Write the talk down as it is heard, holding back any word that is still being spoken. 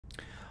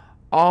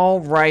All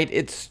right,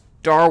 it's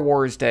Star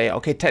Wars Day.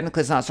 Okay, technically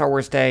it's not Star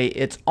Wars Day.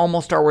 It's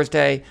almost Star Wars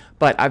Day,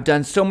 but I've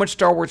done so much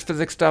Star Wars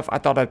physics stuff, I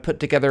thought I'd put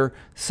together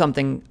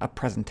something, a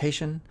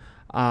presentation.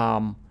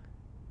 I'm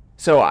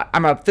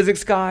a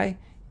physics guy,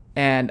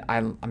 and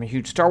I'm a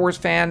huge Star Wars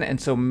fan,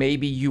 and so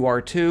maybe you are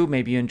too.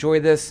 Maybe you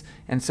enjoy this.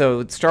 And so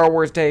it's Star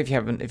Wars Day. If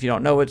you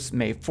don't know, it's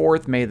May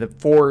 4th. May the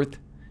 4th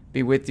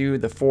be with you.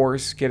 The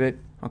Force, get it?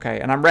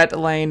 Okay, and I'm Rhett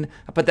Elaine.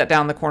 I put that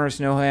down in the corner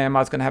so you know who I am. I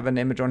was going to have an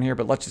image on here,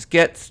 but let's just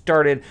get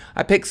started.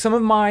 I picked some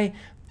of my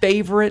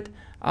favorite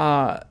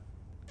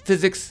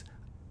physics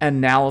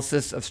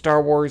analysis of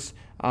Star Wars,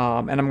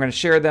 and I'm going to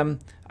share them.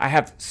 I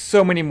have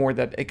so many more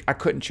that I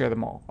couldn't share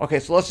them all. Okay,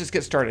 so let's just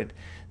get started.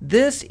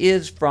 This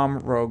is from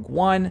Rogue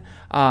One,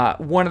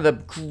 one of the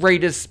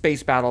greatest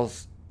space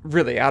battles,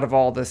 really, out of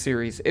all the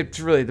series. It's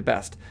really the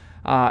best.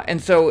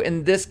 And so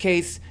in this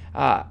case,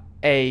 a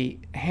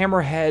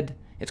Hammerhead,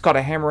 it's called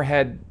a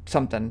Hammerhead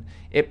something.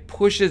 It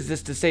pushes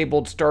this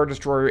disabled Star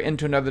Destroyer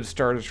into another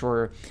Star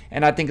Destroyer,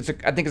 and I think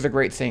it's a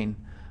great scene.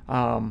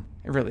 It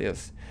really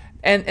is.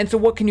 And so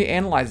what can you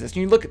analyze this?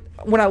 And you look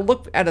when I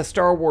look at a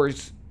Star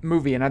Wars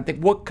movie and I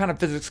think, what kind of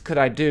physics could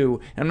I do?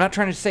 And I'm not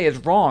trying to say it's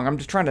wrong. I'm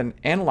just trying to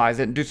analyze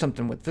it and do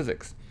something with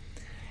physics.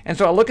 And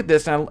so I look at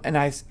this and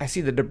I see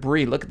the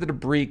debris. Look at the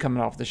debris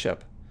coming off the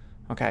ship.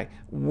 Okay,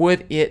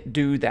 would it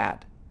do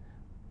that?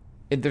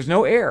 There's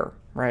no air,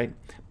 right?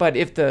 But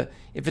if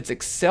it's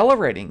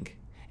accelerating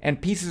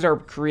and pieces are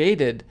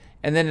created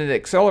and then it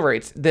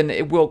accelerates, then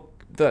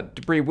the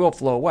debris will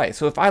flow away.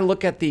 So if I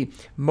look at the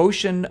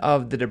motion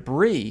of the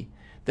debris,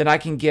 then I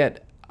can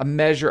get a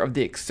measure of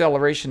the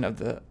acceleration of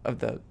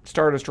the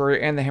Star Destroyer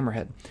and the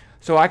Hammerhead.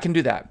 So I can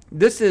do that.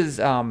 This is,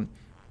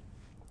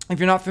 if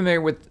you're not familiar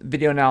with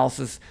video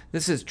analysis,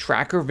 this is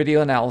Tracker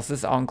Video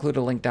Analysis. I'll include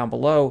a link down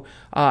below.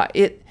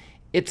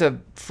 It's a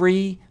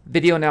free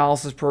video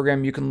analysis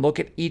program. You can look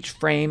at each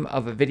frame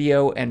of a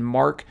video and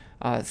mark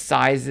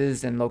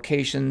sizes and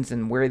locations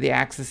and where the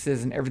axis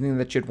is and everything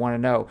that you'd want to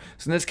know.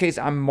 So in this case,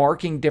 I'm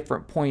marking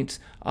different points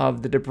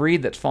of the debris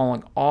that's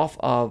falling off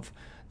of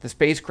the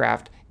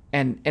spacecraft.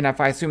 And if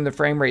I assume the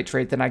frame rate's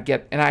right, then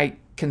I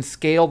can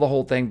scale the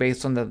whole thing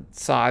based on the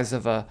size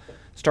of a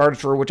Star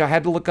Destroyer, which I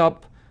had to look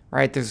up,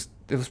 right? It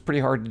was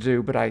pretty hard to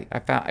do, but I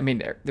found, I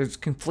mean, there's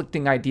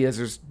conflicting ideas.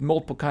 There's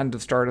multiple kinds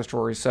of Star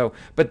Destroyers. So,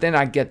 but then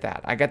I get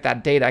that. I get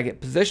that data. I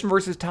get position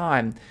versus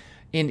time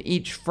in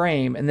each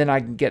frame, and then I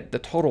can get the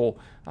total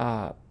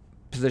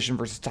position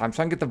versus time.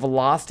 So I can get the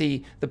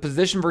velocity, the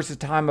position versus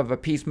time of a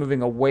piece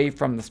moving away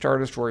from the Star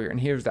Destroyer, and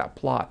here's that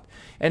plot.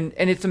 And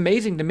it's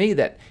amazing to me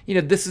that, you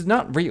know, this is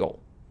not real.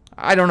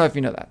 I don't know if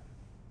you know that.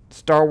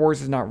 Star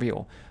Wars is not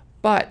real.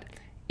 But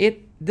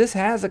this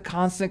has a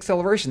constant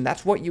acceleration.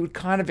 That's what you would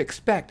kind of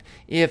expect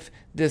if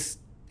this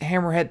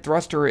Hammerhead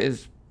thruster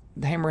is,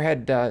 the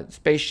Hammerhead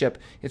spaceship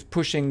is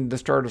pushing the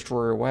Star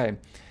Destroyer away.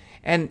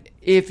 And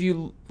if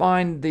you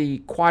find the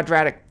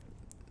quadratic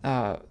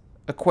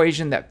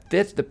equation that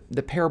fits,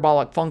 the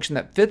parabolic function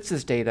that fits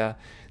this data,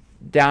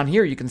 down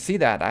here you can see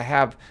that I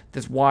have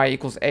this y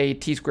equals a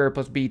t squared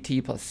plus b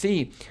t plus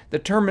c. The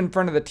term in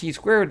front of the t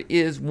squared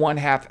is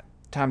 1/2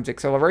 times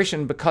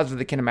acceleration because of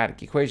the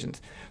kinematic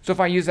equations. So if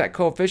I use that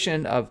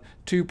coefficient of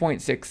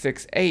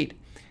 2.668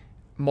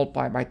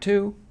 multiplied by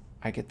 2,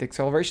 I get the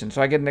acceleration.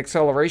 So I get an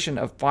acceleration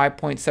of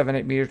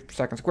 5.78 meters per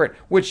second squared,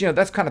 which, you know,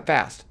 that's kind of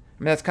fast.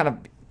 I mean, that's kind of,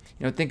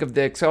 you know, think of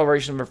the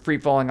acceleration of a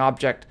free-falling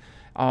object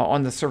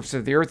on the surface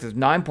of the Earth is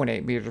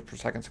 9.8 meters per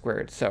second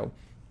squared. So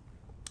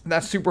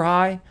that's super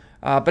high.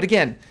 But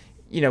again,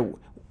 you know,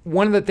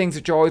 one of the things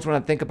that you always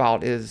want to think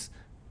about is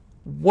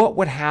what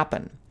would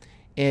happen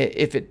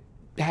if it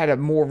had a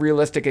more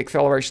realistic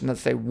acceleration,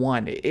 let's say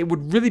 1. It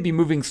would really be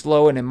moving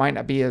slow, and it might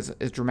not be as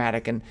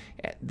dramatic. And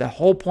the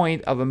whole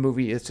point of a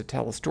movie is to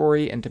tell a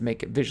story and to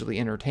make it visually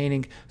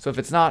entertaining. So if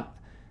it's not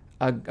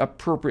an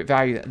appropriate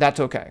value, that's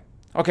okay.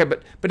 Okay,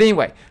 but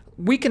anyway,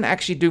 we can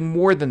actually do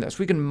more than this.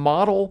 We can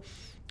model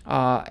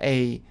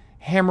a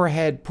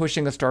Hammerhead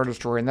pushing a Star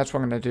Destroyer, and that's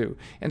what I'm going to do.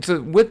 And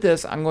so with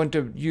this, I'm going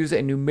to use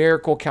a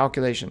numerical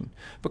calculation,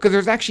 because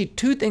there's actually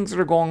two things that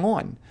are going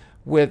on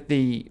with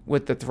the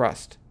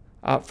thrust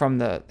from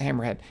the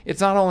Hammerhead.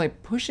 It's not only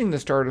pushing the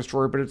Star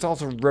Destroyer, but it's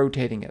also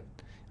rotating it.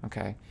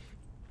 Okay,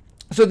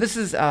 so this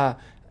is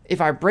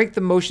if I break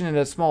the motion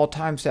into small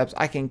time steps,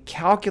 I can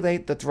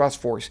calculate the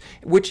thrust force,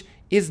 which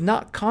is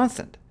not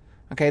constant.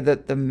 Okay,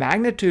 the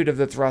magnitude of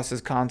the thrust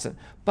is constant,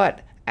 but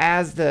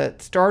as the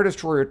Star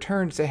Destroyer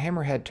turns, the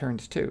Hammerhead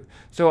turns too.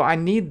 So I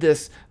need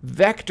this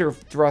vector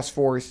thrust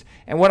force,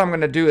 and what I'm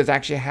going to do is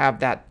actually have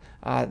that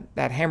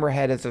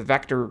Hammerhead as a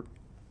vector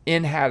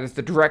in-hat is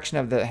the direction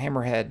of the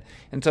Hammerhead.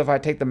 And so if I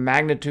take the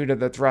magnitude of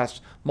the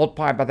thrust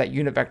multiplied by that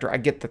unit vector, I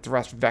get the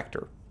thrust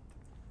vector.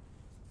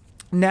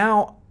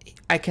 Now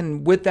I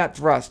can, with that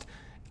thrust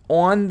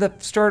on the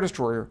Star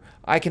Destroyer,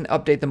 I can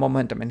update the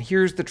momentum. And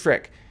here's the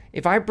trick.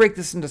 If I break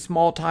this into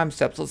small time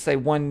steps, let's say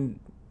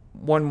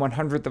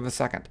 1/100th of a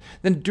second,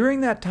 then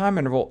during that time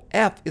interval,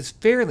 f is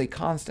fairly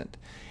constant.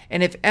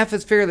 And if f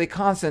is fairly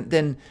constant,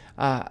 then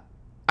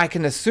I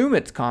can assume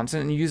it's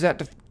constant and use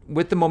that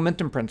with the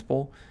momentum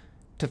principle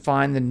to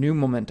find the new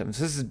momentum.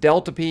 So this is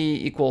delta P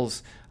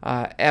equals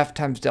F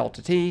times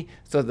delta T.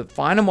 So the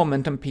final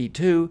momentum,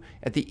 P2,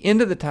 at the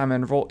end of the time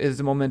interval is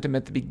the momentum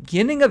at the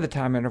beginning of the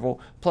time interval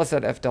plus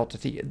that F delta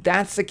T.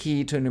 That's the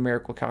key to a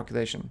numerical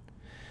calculation.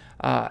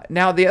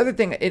 Now, the other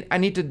thing, I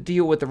need to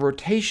deal with the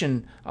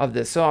rotation of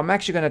this. So I'm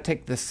actually going to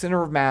take the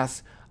center of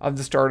mass of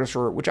the Star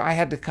Destroyer, which I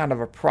had to kind of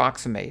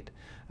approximate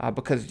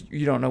because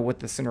you don't know what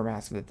the center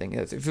mass of the thing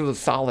is. If it was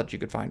solid, you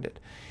could find it.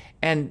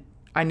 And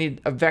I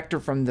need a vector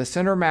from the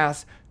center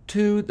mass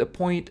to the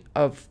point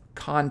of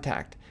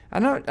contact. I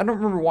don't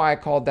remember why I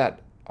called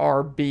that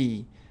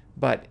RB,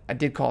 but I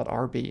did call it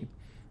RB.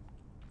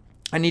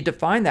 I need to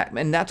find that,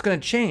 and that's going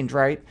to change,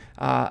 right?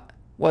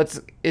 Well,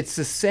 it's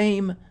the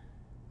same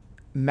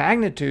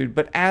magnitude,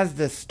 but as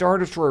the Star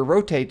Destroyer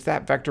rotates,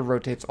 that vector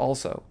rotates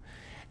also.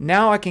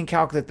 Now I can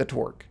calculate the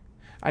torque.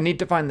 I need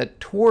to find the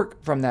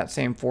torque from that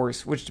same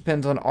force, which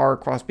depends on R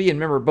cross B. And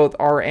remember, both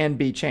R and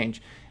B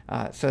change,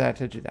 so I have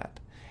to do that.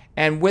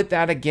 And with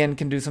that, again,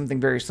 can do something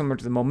very similar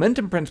to the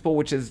momentum principle,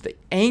 which is the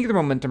angular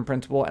momentum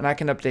principle, and I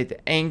can update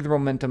the angular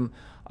momentum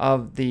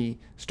of the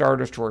Star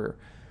Destroyer.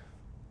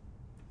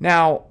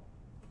 Now,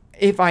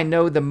 if I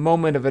know the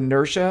moment of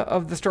inertia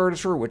of the Star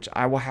Destroyer, which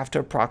I will have to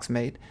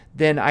approximate,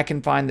 then I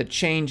can find the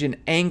change in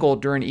angle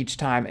during each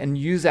time and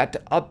use that to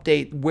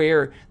update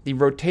where the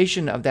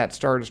rotation of that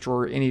Star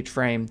Destroyer in each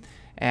frame,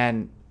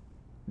 and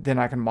then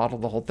I can model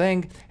the whole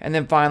thing. And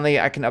then finally,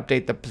 I can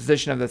update the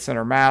position of the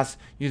center mass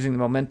using the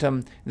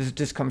momentum. This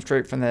just comes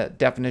straight from the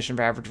definition of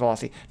average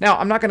velocity. Now,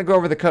 I'm not going to go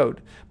over the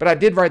code, but I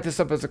did write this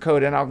up as a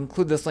code, and I'll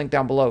include this link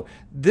down below.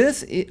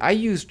 I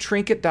use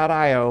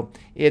trinket.io.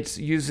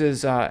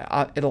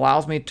 It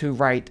allows me to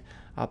write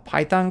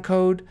Python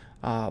code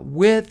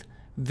with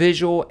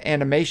visual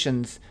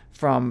animations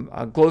from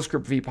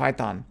GlowScript v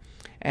Python.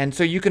 And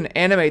so you can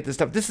animate this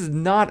stuff. This is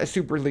not a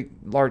super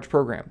large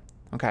program,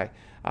 okay?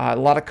 A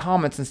lot of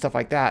comments and stuff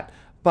like that,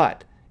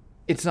 but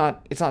it's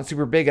not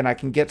super big, and I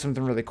can get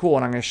something really cool,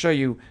 and I'm going to show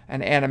you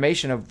an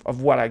animation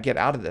of what I get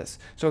out of this.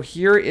 So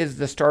here is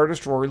the Star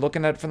Destroyer.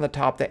 Looking at it from the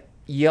top, the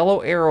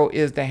yellow arrow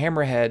is the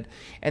hammerhead,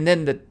 and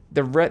then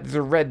the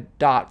red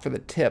dot for the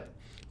tip,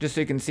 just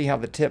so you can see how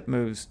the tip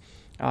moves,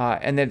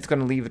 and then it's going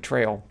to leave a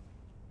trail.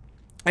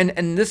 And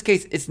in this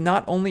case, it's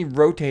not only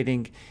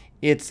rotating,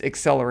 it's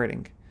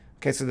accelerating.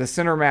 Okay, so the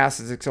center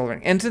mass is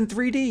accelerating, and it's in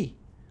 3D.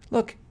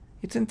 Look,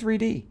 it's in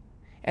 3D.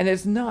 And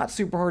it's not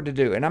super hard to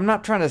do. And I'm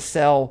not trying to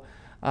sell,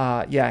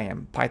 yeah, I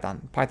am.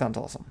 Python's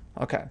awesome.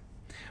 Okay.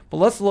 But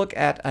let's look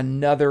at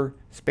another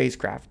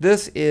spacecraft.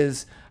 This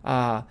is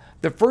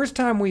the first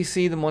time we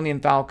see the Millennium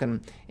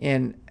Falcon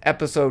in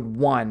episode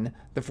 1,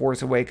 The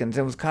Force Awakens.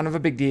 It was kind of a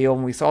big deal.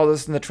 And we saw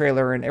this in the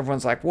trailer, and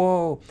everyone's like,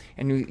 whoa.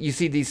 And you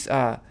see these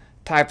TIE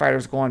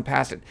fighters going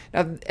past it.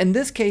 Now, in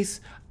this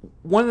case,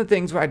 one of the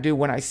things I do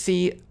when I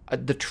see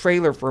the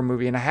trailer for a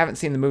movie, and I haven't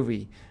seen the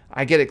movie,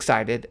 I get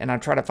excited and I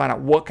try to find out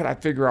what could I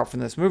figure out from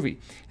this movie.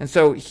 And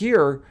so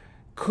here,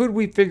 could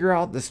we figure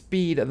out the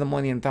speed of the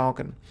Millennium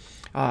Falcon?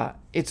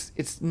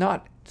 It's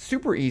not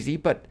super easy,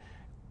 but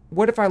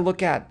what if I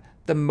look at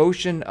the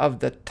motion of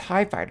the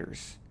TIE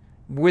fighters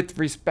with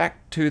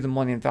respect to the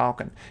Millennium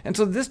Falcon? And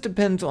so this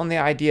depends on the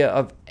idea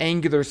of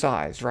angular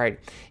size, right?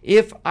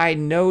 If I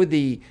know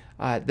the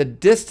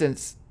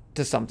distance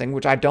to something,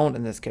 which I don't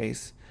in this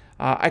case,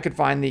 I could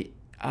find the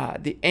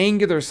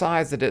angular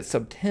size that it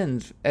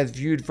subtends as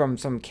viewed from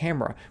some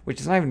camera,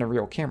 which is not even a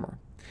real camera.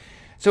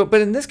 So,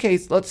 but in this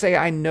case, let's say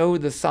I know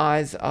the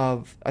size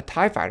of a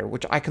TIE fighter,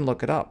 which I can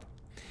look it up.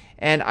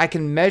 And I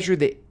can measure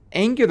the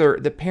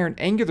parent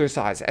angular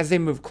size as they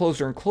move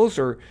closer and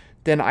closer,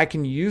 then I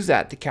can use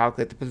that to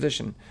calculate the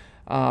position.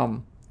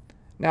 Now,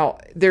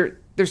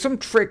 there's some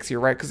tricks here,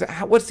 right? Because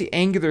what's the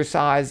angular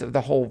size of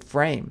the whole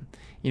frame?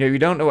 You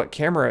don't know what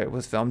camera it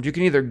was filmed. You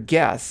can either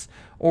guess,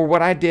 or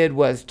what I did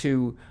was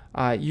to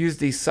use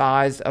the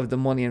size of the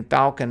Millennium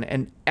Falcon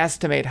and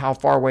estimate how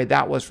far away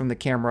that was from the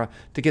camera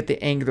to get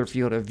the angular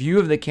field of view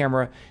of the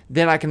camera.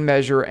 Then I can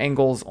measure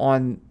angles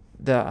on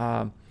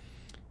the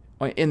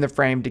in the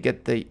frame to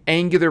get the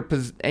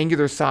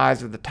angular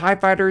size of the TIE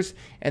fighters,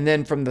 and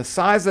then from the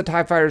size of the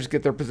TIE fighters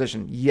get their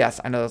position. Yes,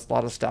 I know that's a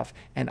lot of stuff,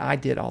 and I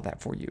did all that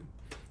for you.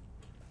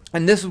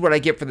 And this is what I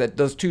get for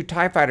those two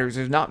TIE fighters.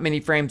 There's not many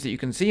frames that you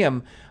can see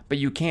them, but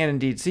you can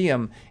indeed see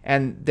them,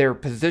 and their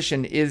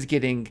position is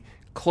getting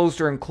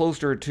closer and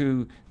closer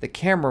to the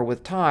camera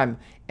with time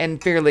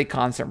and fairly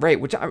constant rate,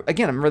 which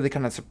again, I'm really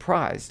kind of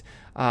surprised.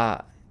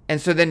 And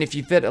so then if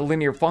you fit a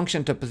linear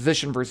function to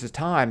position versus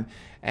time,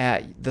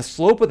 the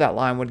slope of that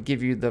line would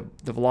give you the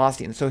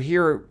velocity. And so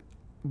here,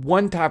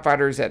 one TIE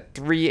fighter is at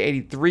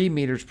 383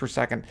 meters per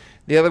second.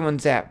 The other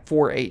one's at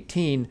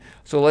 418.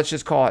 So let's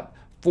just call it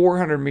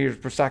 400 meters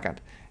per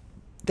second.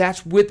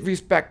 That's with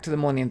respect to the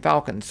Millennium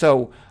Falcon.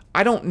 So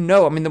I don't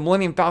know. I mean, the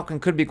Millennium Falcon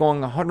could be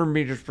going 100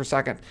 meters per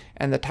second,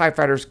 and the TIE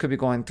fighters could be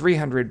going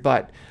 300.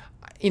 But,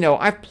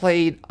 I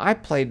played,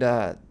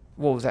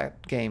 what was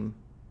that game?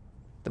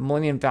 The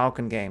Millennium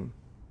Falcon game.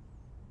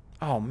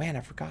 Oh, man,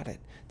 I forgot it.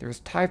 There was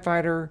TIE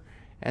Fighter,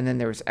 and then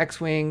there was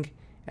X-Wing,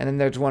 and then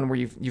there's one where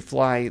you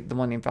fly the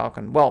Millennium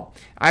Falcon. Well,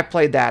 I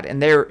played that,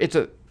 and it's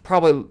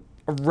probably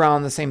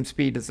around the same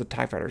speed as the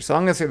TIE Fighter. So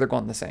I'm going to say they're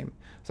going the same.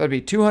 So that'd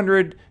be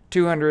 200,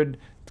 200.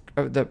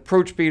 The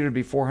approach speed would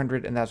be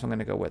 400, and that's what I'm going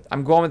to go with.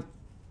 I'm going with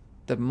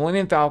the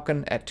Millennium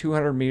Falcon at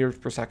 200 meters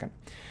per second.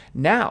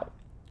 Now,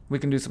 we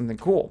can do something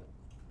cool.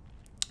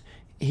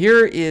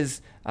 Here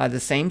is the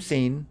same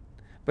scene,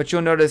 but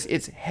you'll notice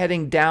it's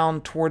heading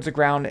down towards the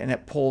ground, and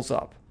it pulls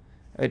up.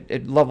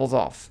 It levels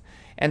off.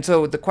 And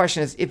so the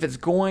question is, if it's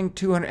going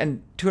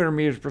 200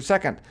 meters per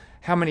second,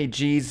 how many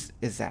G's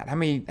is that?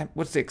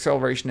 What's the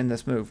acceleration in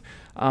this move?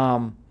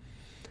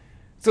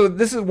 So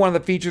this is one of the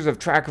features of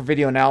tracker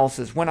video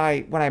analysis. When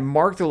I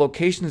mark the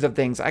locations of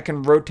things, I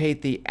can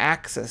rotate the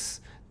axis,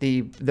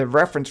 the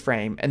reference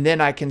frame, and then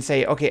I can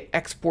say, okay,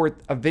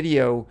 export a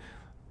video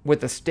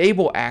with a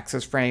stable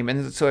axis frame,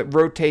 and so it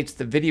rotates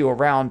the video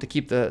around to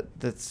keep the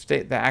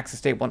axis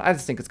stable. And I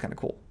just think it's kind of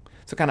cool.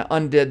 So kind of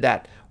undid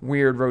that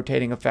weird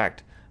rotating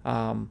effect.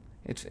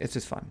 It's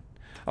just fun.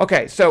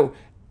 Okay, so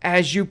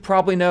as you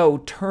probably know,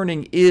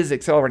 turning is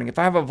accelerating. If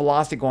I have a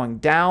velocity going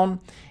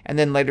down and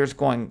then later it's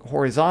going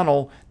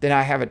horizontal, then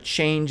I have a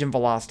change in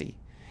velocity.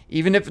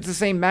 Even if it's the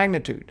same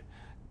magnitude,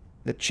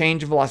 the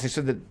change in velocity.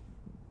 So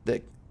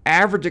the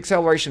average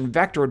acceleration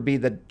vector would be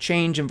the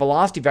change in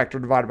velocity vector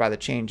divided by the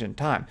change in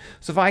time.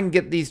 So if I can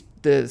get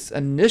this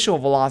initial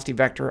velocity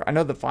vector, I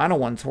know the final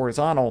one's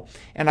horizontal,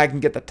 and I can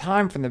get the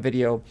time from the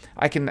video,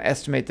 I can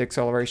estimate the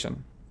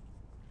acceleration.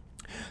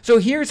 So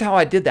here's how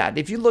I did that.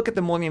 If you look at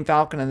the Millennium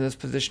Falcon in this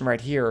position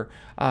right here,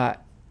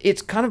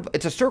 it's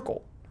a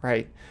circle,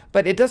 right?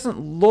 But it doesn't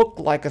look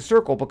like a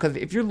circle, because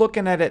if you're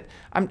looking at it,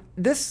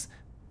 this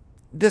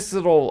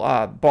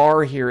little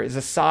bar here is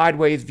a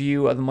sideways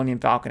view of the Millennium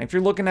Falcon. If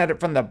you're looking at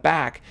it from the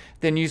back,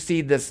 then you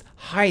see this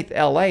height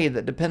LA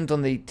that depends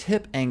on the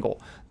tip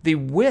angle. The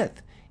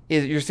width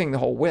is, you're seeing the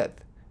whole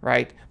width,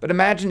 right? But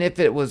imagine if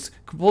it was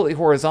completely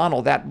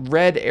horizontal, that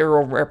red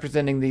arrow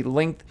representing the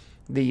length,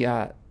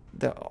 the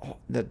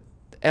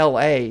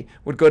LA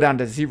would go down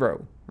to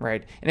 0,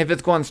 right? And if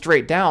it's going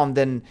straight down,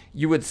 then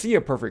you would see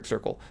a perfect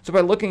circle. So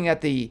by looking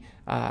at the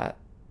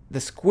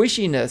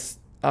squishiness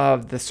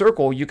of the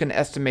circle, you can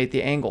estimate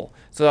the angle.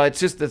 So it's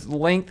just this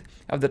length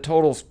of the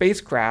total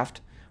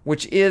spacecraft,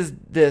 which is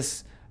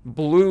this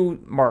blue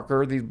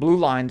marker. These blue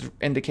lines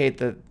indicate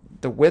the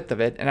width of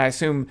it, and I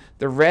assume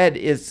the red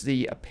is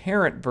the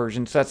apparent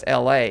version, so that's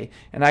LA,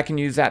 and I can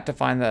use that to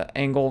find the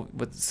angle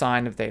with the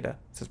sine of theta.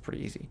 So it's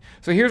pretty easy.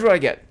 So here's what I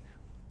get.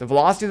 The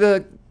velocity of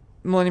the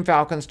Millennium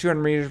Falcon is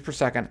 200 meters per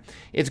second.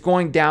 It's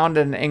going down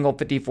at an angle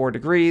 54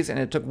 degrees, and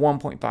it took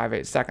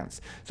 1.58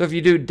 seconds. So if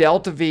you do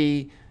delta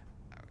V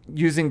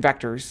using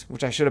vectors,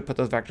 which I should have put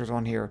those vectors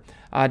on here,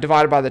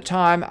 divided by the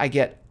time, I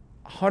get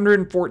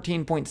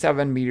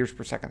 114.7 meters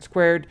per second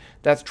squared.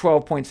 That's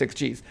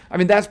 12.6 Gs. I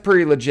mean, that's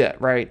pretty legit,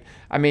 right?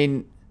 I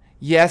mean,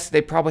 yes,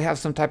 they probably have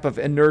some type of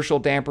inertial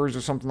dampers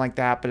or something like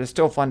that, but it's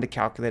still fun to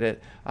calculate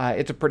it.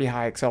 It's a pretty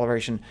high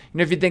acceleration. You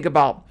know, if you think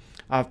about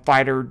a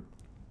fighter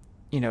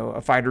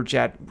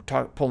jet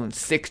pulling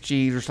 6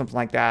 Gs or something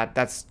like that,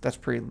 that's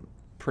pretty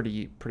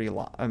a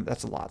lot.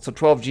 That's a lot. So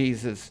 12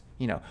 Gs is,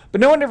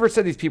 but no one ever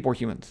said these people were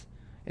humans.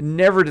 It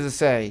never does it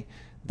say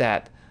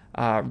that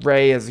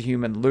Rey is a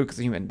human, Luke is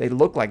a human. They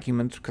look like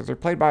humans because they're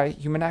played by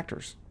human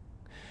actors.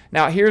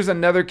 Now, here's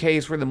another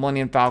case where the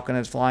Millennium Falcon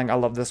is flying. I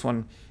love this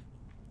one.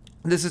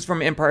 This is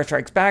from Empire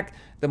Strikes Back.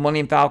 The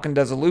Millennium Falcon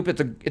does a loop.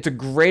 It's a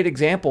great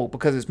example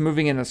because it's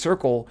moving in a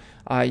circle.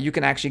 You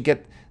can actually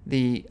get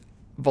the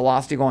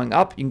velocity going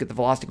up, you can get the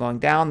velocity going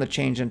down, the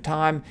change in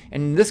time,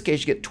 and in this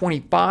case you get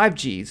 25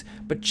 Gs.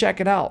 But check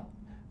it out,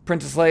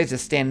 Princess Leia's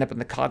just standing up in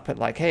the cockpit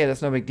like, hey,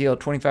 that's no big deal,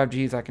 25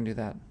 Gs, I can do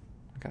that.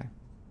 Okay,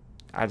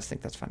 I just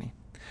think that's funny.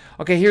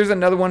 Okay, here's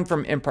another one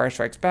from Empire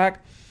Strikes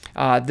Back.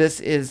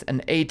 This is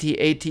an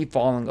AT-AT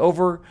falling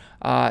over.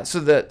 So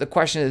the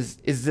question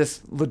is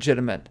this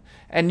legitimate?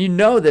 And you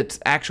know that's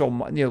actual,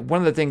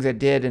 one of the things they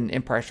did in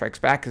Empire Strikes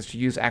Back is to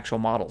use actual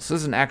models. So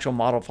this is an actual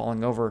model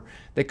falling over.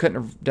 They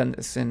couldn't have done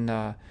this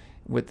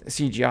with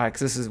CGI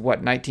because this is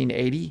what,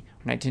 1980?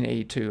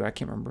 1982, I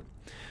can't remember.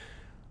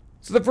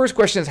 So the first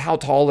question is, how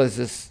tall is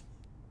this?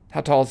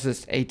 How tall is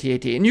this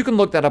AT-AT? And you can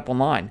look that up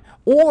online.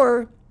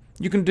 Or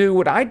you can do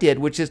what I did,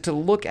 which is to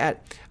look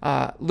at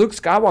Luke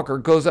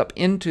Skywalker goes up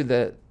into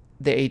the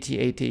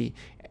AT-AT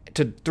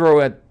to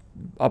throw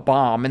a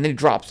bomb, and then he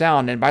drops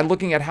down. And by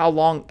looking at how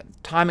long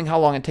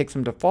it takes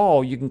him to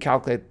fall, you can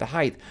calculate the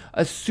height.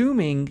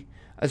 Assuming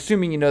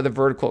you know the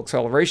vertical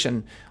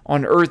acceleration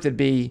on Earth, it'd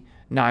be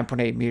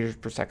 9.8 meters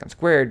per second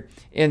squared.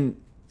 In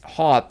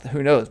Hoth,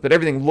 who knows? But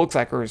everything looks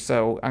like Earth,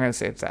 so I'm going to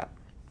say it's that.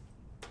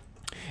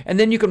 And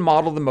then you can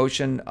model the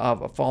motion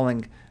of a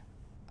falling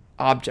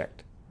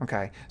object.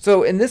 Okay,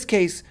 so in this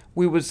case,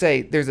 we would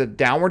say there's a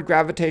downward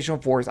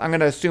gravitational force. I'm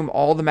going to assume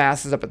all the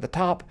mass is up at the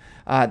top.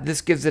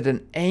 This gives it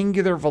an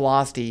angular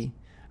velocity,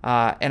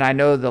 and I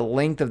know the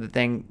length of the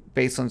thing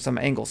based on some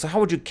angle. So how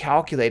would you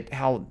calculate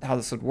how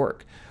this would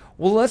work?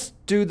 Well, let's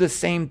do the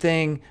same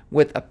thing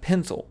with a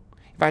pencil.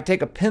 If if I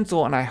take a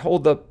pencil and I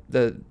hold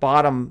the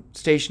bottom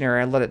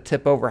stationary and let it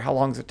tip over, how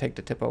long does it take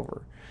to tip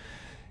over?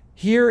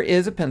 Here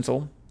is a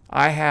pencil.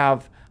 I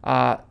have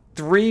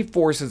 3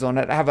 forces on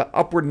it. I have an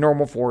upward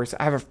normal force,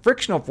 I have a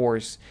frictional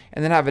force,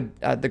 and then I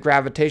have the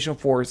gravitational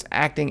force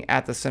acting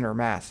at the center of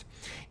mass.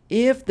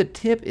 If the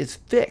tip is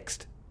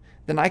fixed,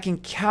 then I can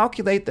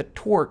calculate the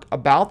torque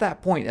about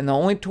that point, and the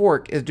only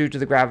torque is due to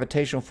the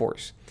gravitational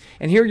force.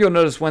 And here you'll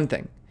notice one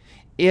thing.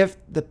 If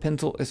the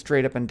pencil is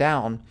straight up and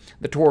down,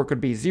 the torque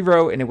would be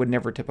 0 and it would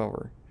never tip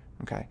over.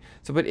 Okay,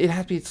 so but it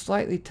has to be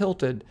slightly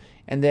tilted,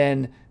 and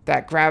then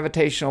that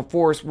gravitational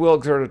force will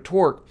exert a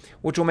torque,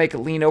 which will make it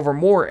lean over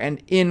more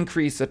and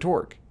increase the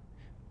torque.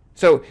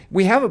 So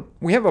we have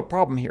a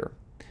problem here,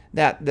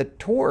 that the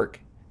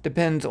torque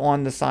depends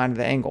on the sine of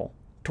the angle.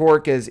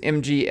 Torque is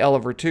mg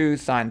L/2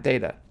 sine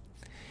theta.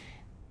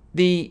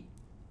 The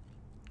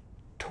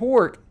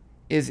torque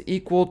is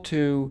equal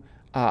to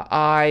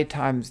I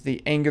times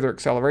the angular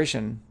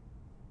acceleration.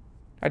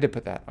 I did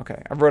put that.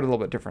 Okay, I wrote it a little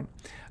bit different.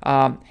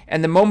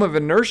 And the moment of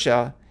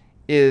inertia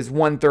is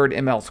 1/3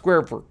 ml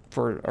squared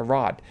for a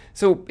rod.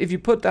 So if you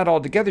put that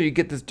all together, you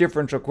get this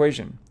differential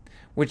equation,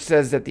 which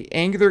says that the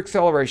angular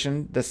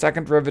acceleration, the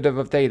second derivative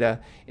of theta,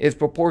 is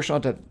proportional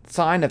to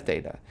sine of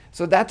theta.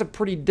 So that's a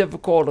pretty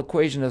difficult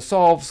equation to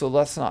solve, so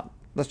let's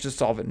just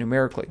solve it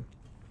numerically.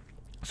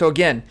 So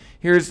again,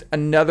 here's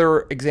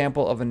another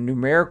example of a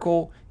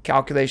numerical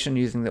calculation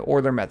using the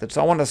Euler method.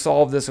 So I want to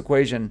solve this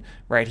equation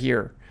right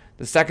here.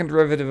 The second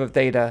derivative of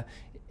theta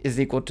is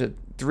equal to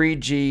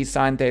 3g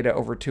sine theta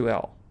over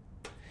 2L.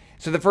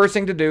 So the first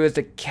thing to do is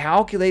to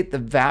calculate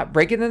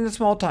break it into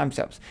small time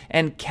steps,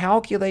 and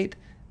calculate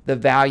the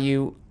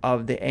value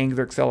of the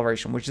angular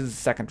acceleration, which is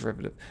the second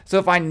derivative. So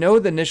if I know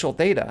the initial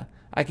theta,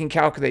 I can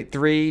calculate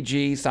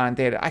 3g sine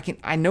theta.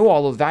 I know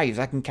all those values.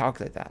 I can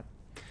calculate that.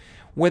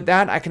 With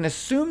that, I can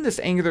assume this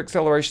angular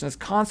acceleration is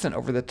constant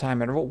over the time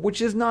interval,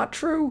 which is not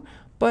true,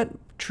 but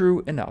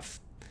true enough.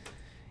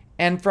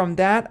 And from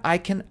that, I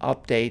can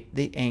update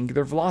the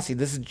angular velocity.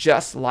 This is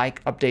just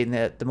like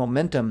updating the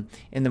momentum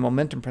in the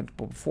momentum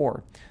principle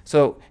before.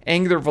 So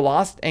angular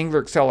velocity,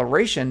 angular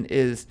acceleration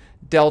is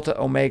delta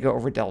omega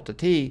over delta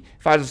t.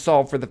 If I just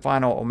solve for the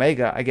final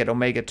omega, I get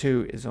omega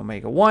 2 is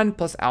omega 1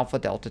 plus alpha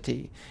delta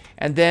t.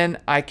 And then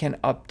I can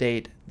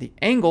update the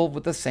angle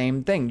with the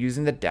same thing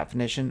using the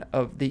definition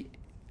of the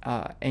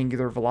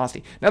angular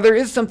velocity. Now there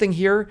is something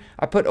here.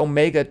 I put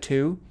omega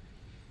 2.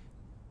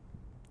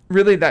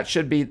 Really, that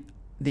should be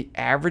the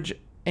average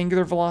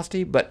angular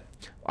velocity, but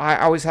I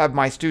always have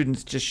my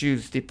students just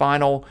use the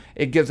final.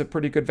 It gives a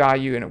pretty good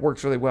value and it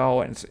works really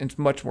well, and it's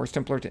much more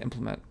simpler to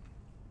implement.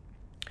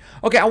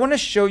 Okay, I want to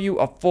show you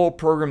a full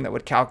program that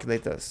would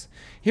calculate this.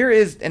 Here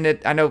is, and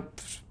I know,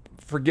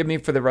 forgive me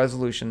for the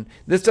resolution,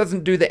 this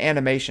doesn't do the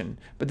animation,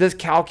 but this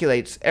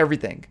calculates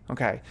everything.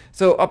 Okay,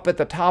 so up at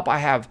the top I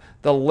have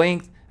the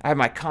length, I have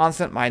my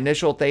constant, my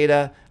initial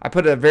theta, I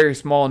put a very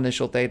small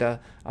initial theta,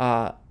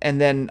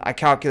 and then I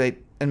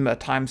calculate in a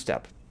time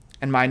step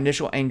and my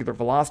initial angular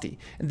velocity.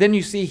 And then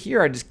you see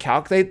here I just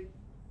calculate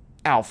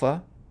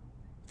alpha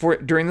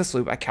during this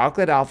loop. I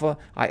calculate alpha,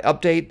 I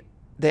update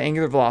the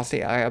angular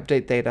velocity, I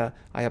update theta,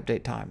 I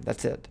update time.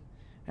 That's it.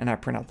 And I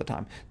print out the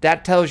time.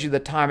 That tells you the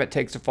time it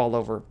takes to fall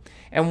over.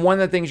 And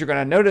one of the things you're going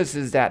to notice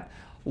is that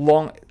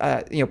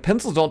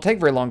pencils don't take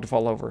very long to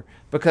fall over,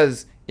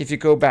 because if you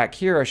go back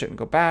here, I shouldn't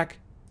go back,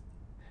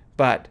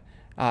 but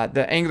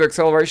the angular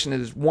acceleration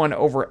is 1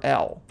 over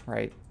L,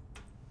 right?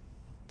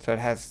 So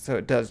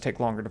it does take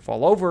longer to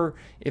fall over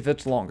if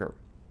it's longer.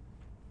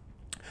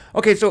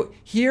 Okay, so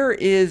here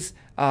is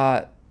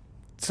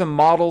some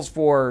models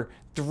for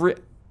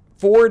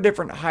 4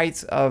 different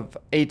heights of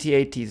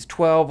AT-ATs,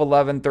 12,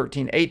 11,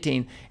 13,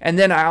 18. And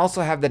then I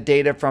also have the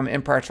data from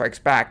Empire Strikes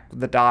Back,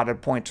 the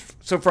dotted points.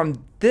 So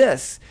from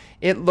this,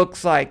 it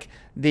looks like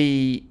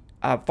the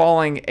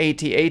falling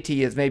AT-AT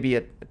is maybe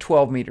at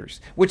 12 meters,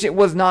 which it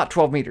was not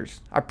 12 meters.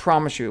 I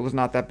promise you it was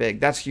not that big.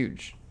 That's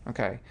huge.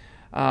 Okay.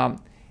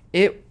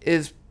 It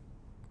is,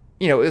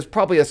 it was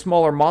probably a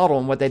smaller model,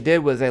 and what they did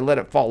was they let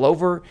it fall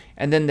over,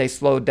 and then they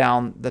slowed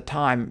down the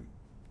time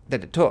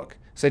that it took.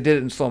 So they did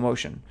it in slow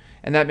motion,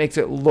 and that makes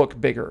it look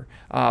bigger.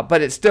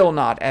 But it's still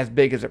not as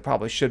big as it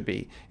probably should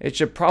be. It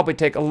should probably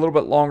take a little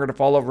bit longer to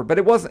fall over, but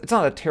it's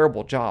not a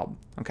terrible job.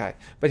 Okay,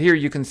 but here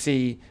you can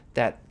see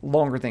that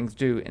longer things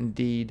do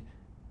indeed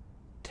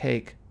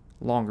take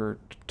longer.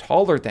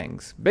 Taller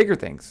things, bigger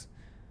things,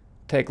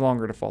 take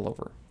longer to fall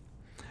over.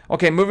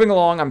 Okay, moving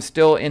along, I'm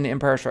still in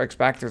Empire Strikes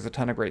Back. There's a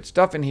ton of great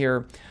stuff in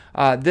here.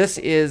 This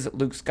is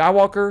Luke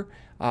Skywalker,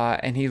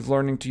 and he's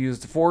learning to use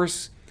the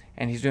Force,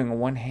 and he's doing a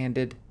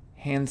one-handed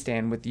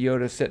handstand with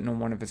Yoda sitting on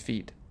one of his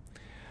feet.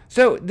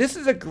 So this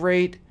is a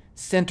great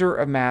center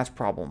of mass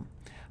problem.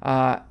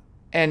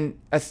 And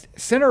a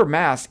center of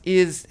mass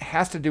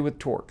has to do with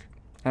torque.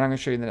 And I'm going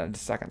to show you that in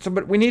just a second. So,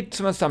 but we need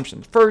some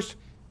assumptions. First,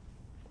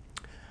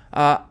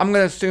 I'm going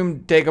to assume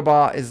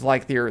Dagobah is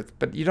like the Earth,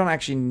 but you don't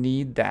actually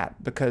need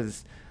that,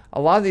 because a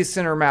lot of these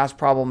center of mass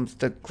problems,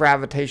 the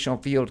gravitational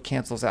field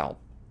cancels out.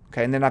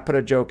 Okay, and then I put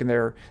a joke in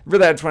there.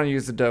 Really, I just want to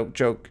use the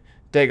joke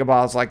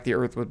Dagobah is like the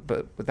Earth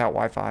but without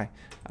Wi-Fi.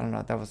 I don't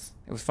know.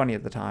 It was funny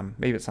at the time.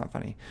 Maybe it's not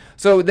funny.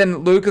 So then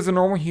Luke is a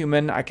normal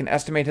human. I can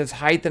estimate his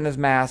height and his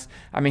mass.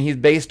 I mean, he's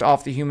based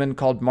off the human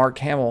called Mark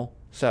Hamill.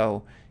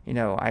 So, you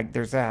know,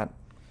 there's that.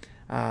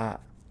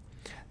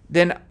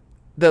 Then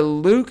the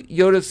Luke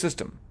Yoda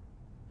system,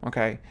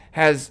 okay,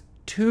 has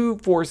two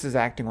forces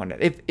acting on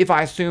it. If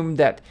I assume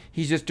that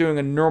he's just doing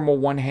a normal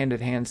one-handed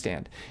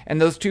handstand. And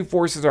those two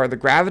forces are the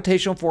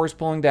gravitational force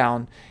pulling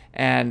down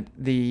and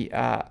the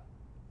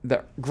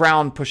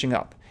ground pushing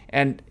up.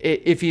 And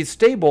if he's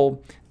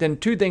stable, then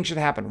two things should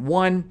happen.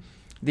 One,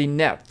 the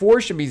net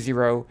force should be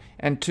 0,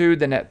 and 2,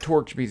 the net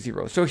torque should be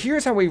 0. So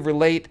here's how we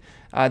relate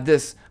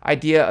this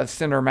idea of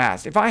center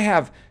mass. If I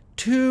have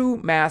two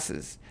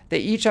masses, they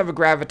each have a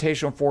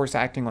gravitational force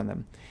acting on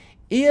them.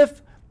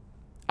 If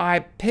I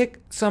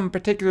pick some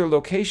particular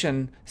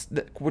location,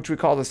 which we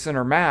call the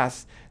center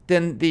mass,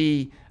 then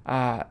the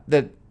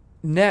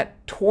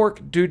net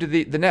torque due to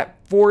the net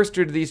force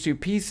due to these two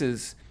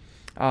pieces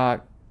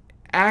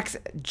acts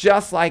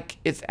just like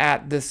it's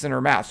at this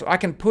center mass. So I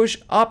can push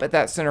up at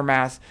that center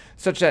mass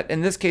such that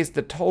in this case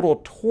the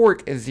total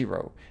torque is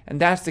 0.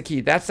 And that's the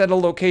key. That's at a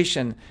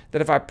location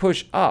that if I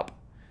push up,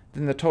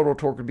 then the total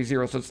torque would be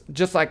 0. So it's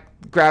just like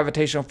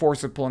gravitational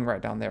force is pulling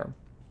right down there.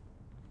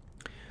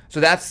 So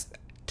that's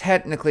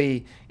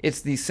technically, it's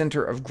the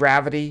center of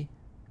gravity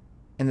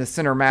and the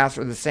center mass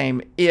are the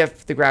same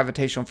if the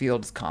gravitational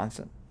field is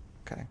constant.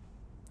 Okay.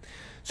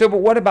 So,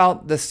 but what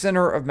about the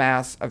center of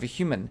mass of a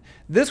human?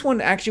 This one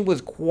actually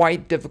was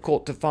quite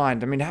difficult to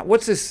find. I mean,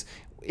 what's this?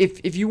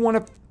 If you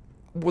want to,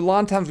 a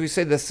lot of times we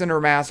say the center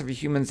mass of a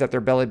human is at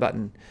their belly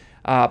button.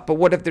 But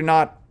what if they're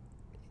not?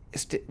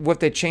 What if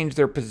they change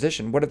their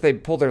position? What if they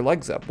pull their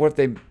legs up? What if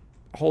they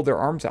hold their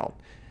arms out?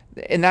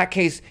 In that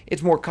case,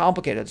 it's more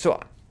complicated.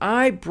 So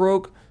I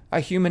broke a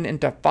human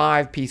into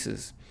 5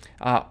 pieces.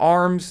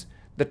 Arms,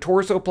 the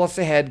torso plus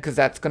the head, because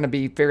that's going to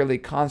be fairly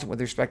constant with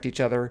respect to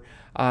each other,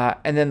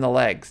 and then the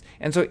legs.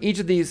 And so each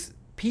of these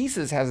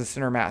pieces has a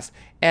center mass.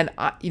 And,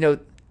 you know,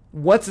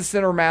 what's the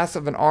center mass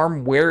of an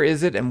arm? Where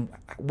is it? And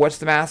what's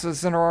the mass of the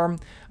center arm?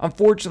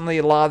 Unfortunately,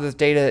 a lot of this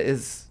data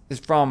is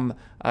from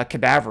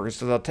cadavers.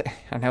 So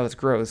I know it's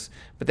gross,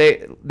 but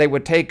they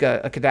would take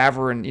a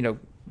cadaver and, you know,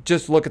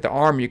 just look at the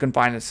arm, you can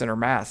find the center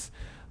mass.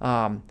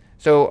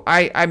 So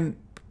I'm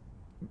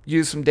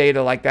use some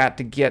data like that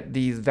to get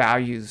these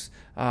values.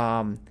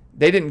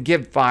 They didn't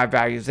give 5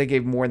 values, they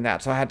gave more than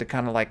that. So I had to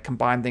kind of like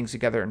combine things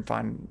together and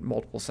find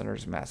multiple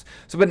centers of mass.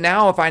 So, but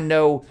now if I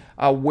know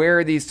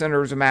where these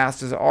centers of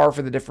masses are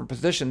for the different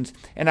positions,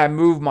 and I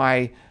move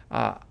my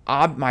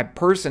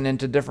person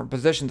into different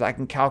positions, I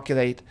can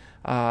calculate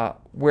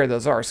where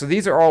those are. So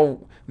these are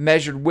all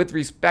measured with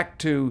respect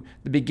to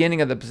the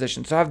beginning of the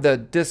position. So I have the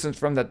distance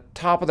from the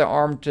top of the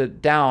arm to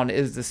down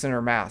is the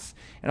center mass,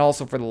 and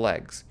also for the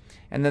legs.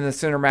 And then the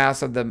center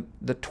mass of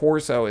the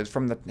torso is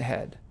from the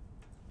head.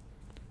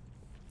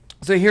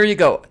 So here you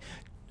go.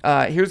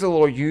 Here's a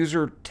little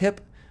user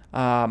tip.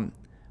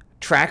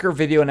 Tracker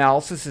video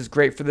analysis is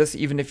great for this,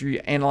 even if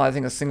you're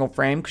analyzing a single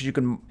frame, because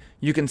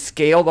you can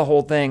scale the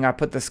whole thing. I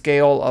put the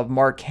scale of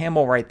Mark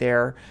Hamill right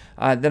there.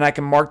 Then I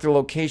can mark the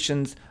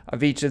locations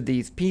of each of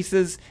these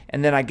pieces,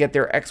 and then I get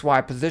their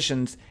XY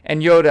positions.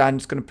 And Yoda, I'm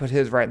just going to put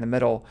his right in the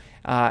middle.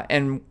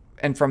 And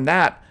from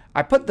that,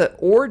 I put the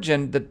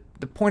origin,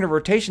 the point of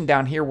rotation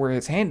down here where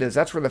his hand is.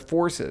 That's where the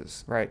force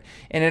is, right?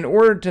 And in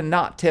order to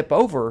not tip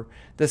over,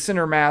 the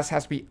center mass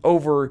has to be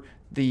over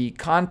the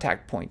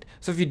contact point.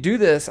 So if you do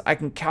this, I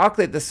can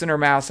calculate the center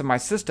mass of my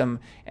system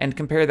and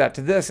compare that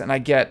to this, and I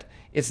get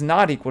it's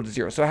not equal to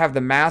 0. So I have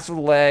the mass of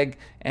the leg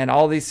and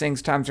all these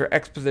things times their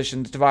x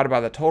positions divided by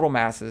the total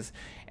masses.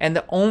 And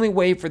the only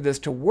way for this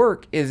to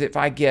work is if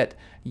I get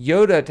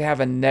Yoda to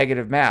have a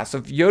negative mass. So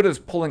if Yoda's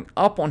pulling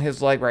up on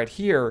his leg right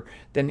here,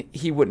 then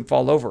he wouldn't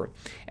fall over.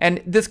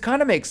 And this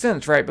kind of makes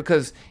sense, right?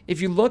 Because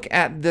if you look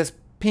at this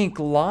pink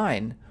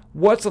line,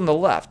 what's on the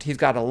left? He's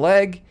got a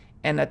leg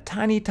and a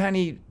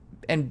tiny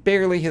and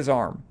barely his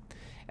arm.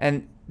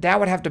 And that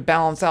would have to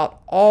balance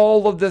out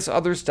all of this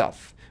other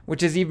stuff,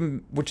 which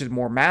is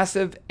more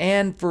massive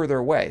and further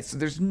away. So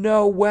there's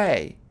no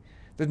way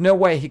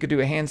he could do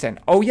a handstand.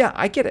 Oh yeah,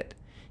 I get it.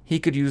 He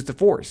could use the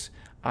force.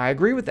 I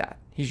agree with that.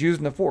 He's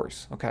using the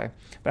force, okay?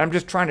 But I'm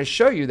just trying to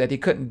show you that he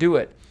couldn't do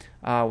it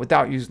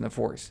without using the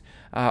force.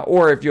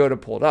 Or if Yoda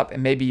pulled up,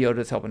 and maybe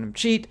Yoda's helping him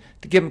cheat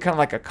to give him kind of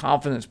like a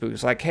confidence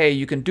boost. Like, hey,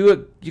 you can do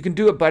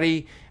it,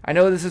 buddy. I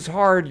know this is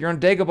hard. You're on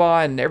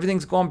Dagobah and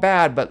everything's going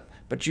bad,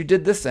 but you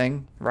did this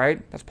thing,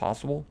 right? That's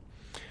possible.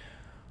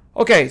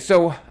 Okay,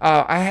 so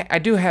I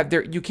do have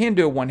there. You can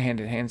do a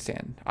one-handed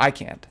handstand. I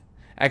can't.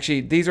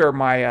 Actually, these are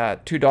my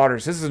 2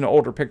 daughters. This is an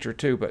older picture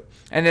too,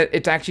 and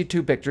it's actually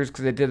 2 pictures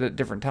because they did it at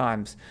different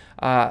times.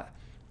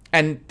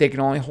 And they can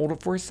only hold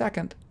it for a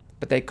second,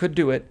 but they could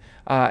do it.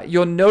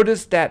 You'll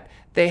notice that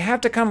they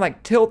have to kind of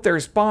like tilt their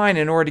spine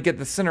in order to get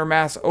the center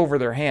mass over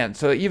their hand.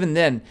 So even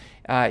then,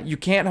 you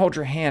can't hold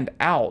your hand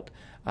out.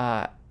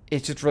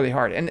 It's just really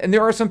hard. And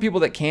there are some people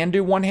that can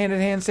do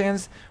one-handed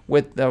handstands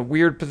with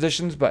weird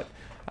positions, but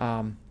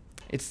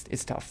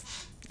it's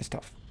tough. It's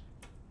tough.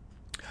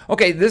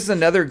 Okay, this is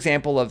another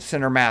example of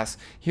center mass.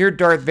 Here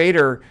Darth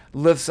Vader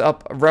lifts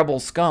up rebel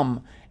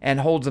scum and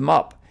holds them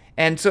up.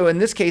 And so in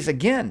this case,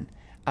 again,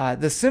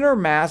 the center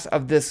mass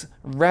of this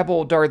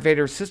rebel Darth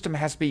Vader system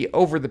has to be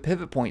over the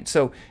pivot point.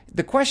 So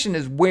the question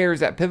is, where is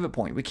that pivot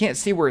point? We can't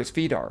see where his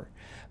feet are.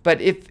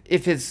 But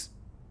if his,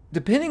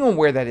 depending on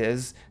where that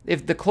is,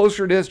 if the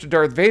closer it is to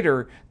Darth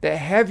Vader, the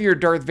heavier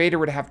Darth Vader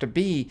would have to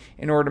be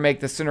in order to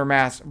make the center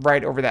mass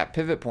right over that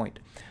pivot point.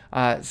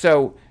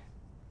 So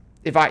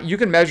you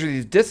can measure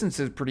these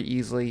distances pretty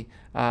easily,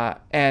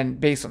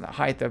 and based on the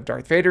height of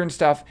Darth Vader and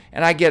stuff,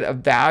 and I get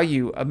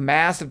a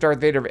mass of Darth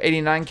Vader of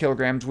 89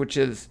 kilograms, which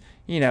is,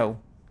 you know,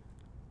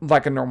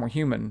 like a normal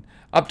human,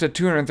 up to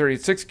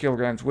 236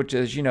 kilograms, which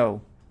is, you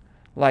know,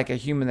 like a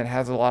human that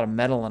has a lot of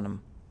metal in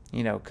him,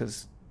 you know,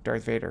 because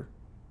Darth Vader,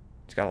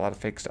 he's got a lot of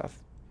fake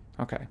stuff.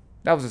 Okay,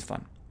 that was just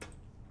fun.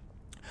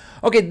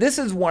 Okay, this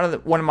is one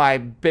of my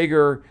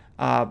bigger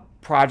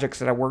projects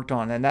that I worked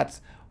on, and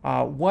that's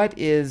what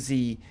is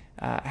the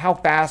how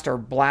fast are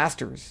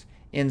blasters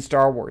in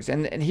Star Wars?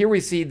 And here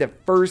we see the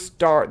first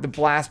the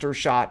blaster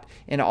shot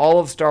in all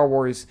of Star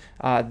Wars.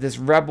 This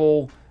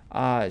rebel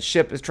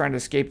ship is trying to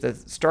escape the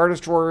Star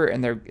Destroyer,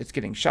 and it's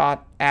getting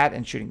shot at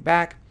and shooting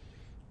back.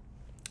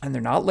 And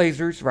they're not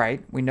lasers,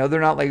 right? We know they're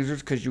not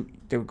lasers because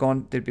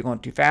they'd be going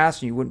too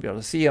fast and you wouldn't be able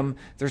to see them.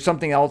 There's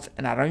something else,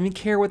 and I don't even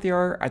care what they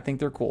are. I think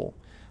they're cool.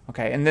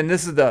 Okay, and then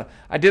this is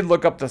I did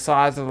look up the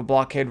size of a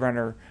blockade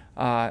runner,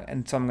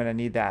 and so I'm going to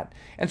need that.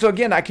 And so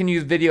again, I can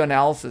use video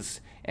analysis,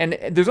 and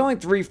there's only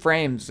 3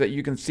 frames that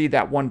you can see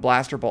that one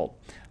blaster bolt.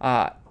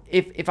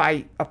 If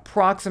I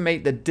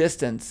approximate the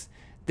distance,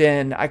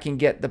 then I can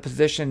get the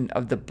position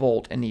of the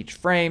bolt in each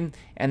frame,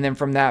 and then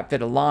from that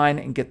fit a line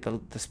and get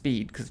the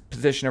speed, because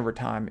position over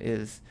time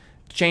is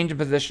change in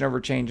position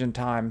over change in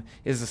time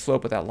is the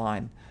slope of that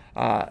line.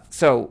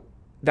 So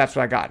that's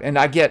what I got, and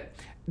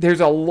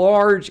there's a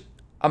large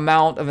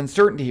amount of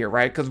uncertainty here,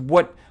 right? Because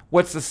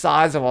what's the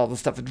size of all this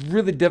stuff? It's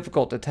really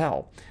difficult to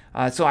tell.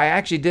 So I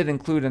actually did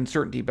include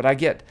uncertainty, but I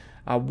get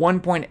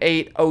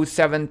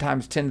 1.807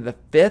 times 10 to the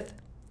 5th,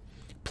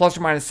 plus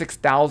or minus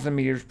 6,000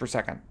 meters per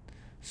second.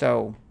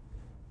 So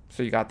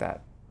you got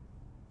that.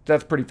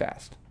 That's pretty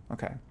fast,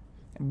 okay,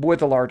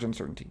 with a large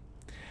uncertainty.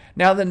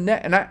 Now I'm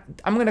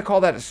going to call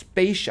that a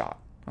space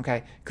shot,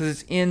 okay, because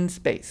it's in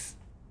space.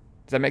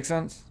 Does that make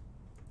sense?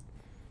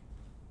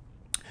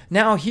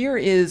 Now here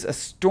is a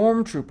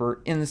stormtrooper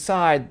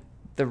inside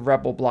the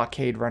rebel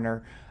blockade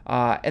runner,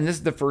 and this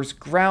is the first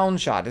ground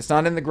shot. It's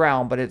not in the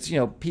ground, but it's, you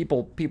know,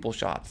 people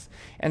shots.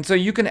 And so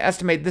you can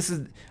estimate, this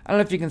is, I don't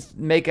know if you can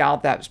make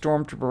out that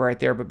stormtrooper right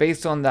there, but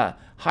based on the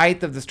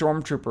height of the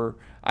stormtrooper,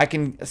 I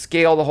can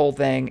scale the whole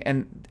thing,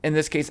 and in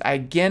this case I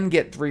again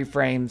get 3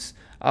 frames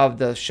of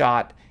the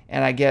shot,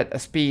 and I get a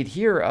speed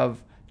here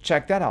of,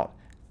 check that out,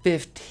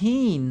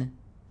 15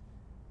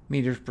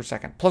 meters per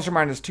second, plus or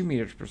minus 2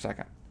 meters per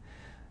second.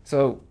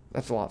 So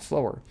that's a lot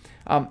slower.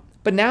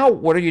 But now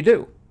what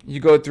do? You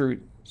go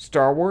through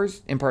Star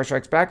Wars, Empire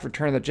Strikes Back,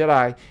 Return of the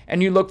Jedi,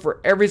 and you look for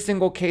every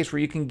single case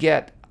where you can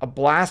get a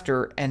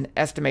blaster and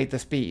estimate the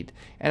speed.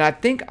 And I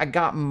think I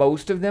got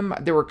most of them.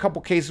 There were a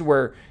couple cases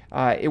where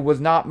it was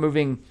not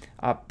moving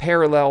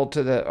parallel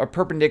to or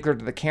perpendicular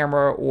to the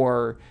camera,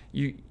 or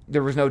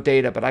there was no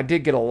data, but I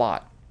did get a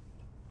lot.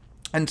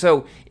 And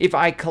so if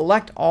I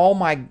collect all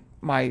my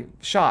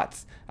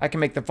shots, I can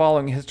make the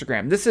following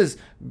histogram. This is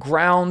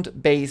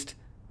ground-based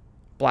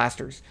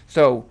blasters.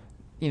 So,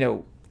 you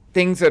know,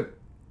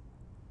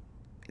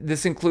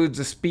 this includes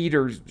the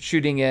speeders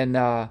shooting in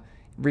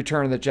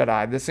Return of the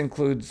Jedi. This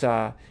includes,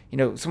 you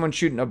know, someone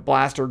shooting a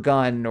blaster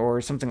gun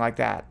or something like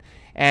that.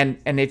 And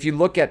if you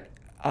look at,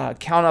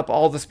 count up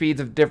all the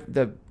speeds of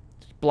the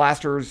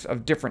blasters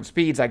of different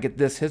speeds, I get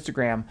this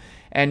histogram.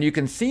 And you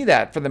can see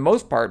that for the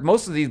most part,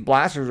 most of these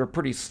blasters are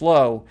pretty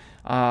slow,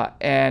 but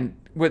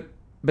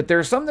there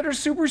are some that are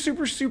super,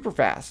 super, super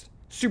fast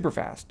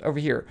over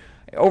here,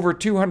 over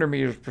 200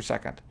 meters per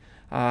second.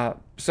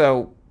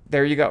 So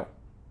there you go.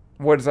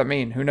 What does that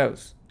mean? Who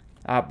knows?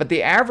 But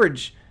the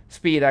average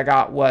speed I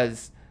got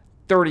was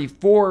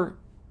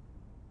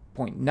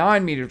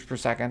 34.9 meters per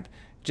second.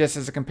 Just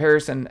as a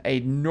comparison, a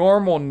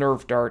normal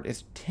Nerf dart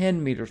is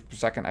 10 meters per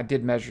second. I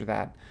did measure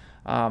that.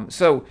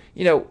 So,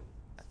 you know,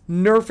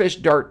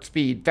 Nerfish dart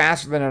speed,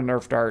 faster than a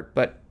Nerf dart,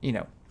 but, you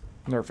know,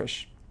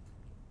 Nerfish.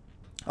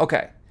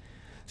 Okay.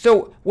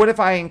 So what if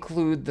I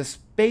include the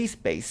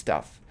space-based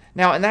stuff?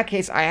 Now, in that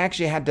case, I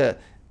actually had to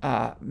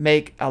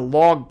make a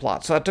log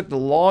plot. So I took the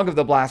log of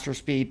the blaster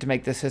speed to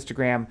make this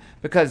histogram,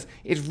 because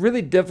it's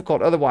really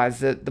difficult otherwise.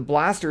 The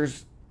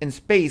blasters in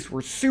space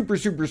were super,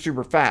 super,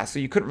 super fast, so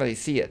you couldn't really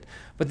see it.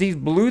 But these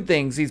blue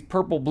things, these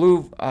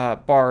purple-blue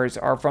bars,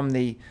 are from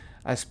the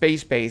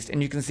space-based,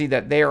 and you can see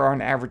that they are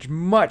on average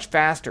much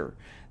faster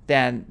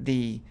than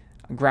the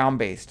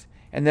ground-based.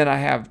 And then I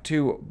have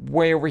 2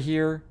 way over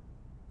here.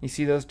 You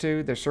see those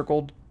 2? They're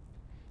circled.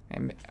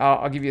 And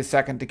I'll give you a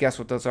second to guess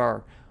what those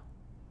are.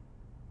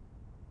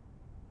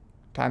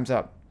 Time's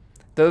up.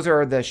 Those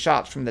are the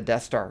shots from the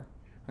Death Star.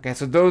 Okay,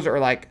 so those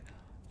are like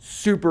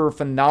super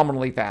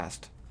phenomenally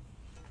fast.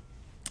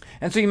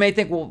 And so you may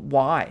think, well,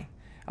 why?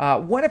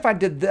 What if I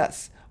did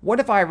this? What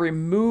if I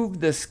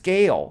removed the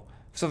scale?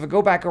 So if I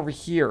go back over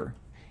here,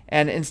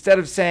 and instead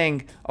of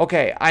saying,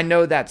 okay, I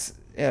know that's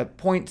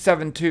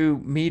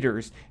 0.72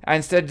 meters, I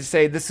instead just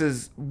say this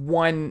is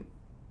 1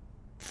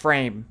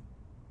 frame,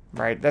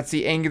 right? That's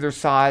the angular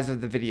size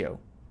of the video.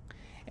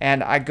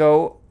 And I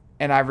go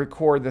and I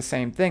record the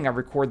same thing. I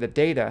record the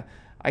data,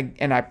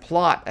 and I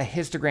plot a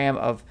histogram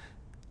of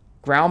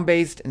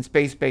ground-based and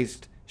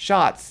space-based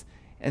shots.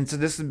 And so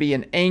this would be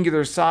an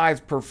angular size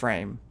per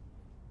frame.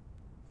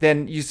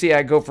 Then you see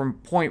I go from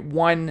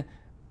 0.1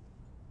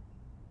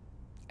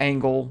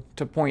 angle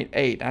to 0.8.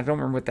 I don't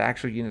remember what the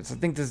actual units. I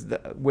think this is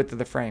the width of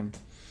the frame.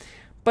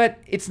 But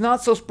it's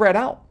not so spread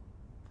out,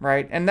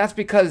 right? And that's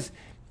because,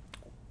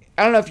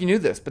 I don't know if you knew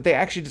this, but they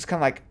actually just kind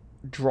of like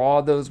draw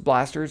those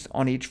blasters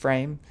on each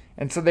frame.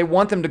 And so they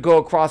want them to go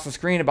across the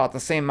screen about the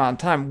same amount of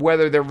time,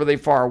 whether they're really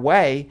far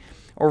away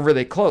or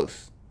really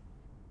close.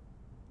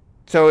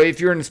 So if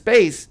you're in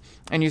space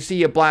and you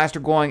see a blaster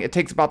going, it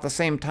takes about the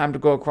same time to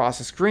go across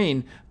the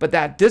screen, but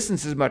that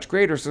distance is much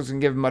greater, so it's going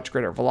to give much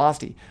greater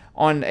velocity.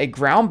 On a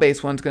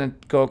ground-based one, it's going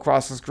to go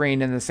across the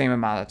screen in the same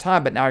amount of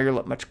time, but now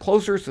you're much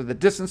closer, so the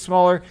distance is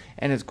smaller,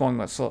 and it's going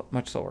much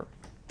slower.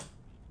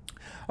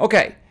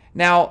 Okay,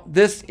 now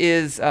this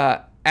is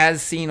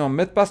as seen on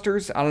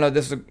MythBusters. I don't know,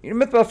 this is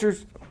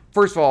MythBusters.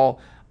 First of all,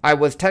 I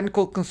was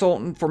technical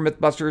consultant for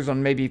MythBusters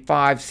on maybe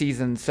 5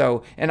 seasons,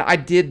 so, and I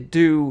did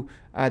do,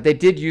 they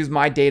did use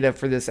my data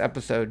for this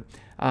episode.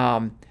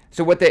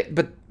 So what they,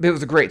 but it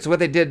was great. So what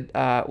they did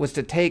was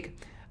to take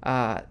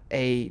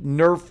a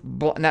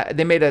Nerf,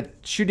 they made a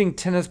shooting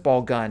tennis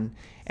ball gun,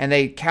 and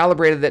they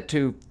calibrated it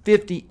to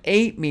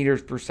 58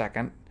 meters per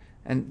second,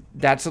 and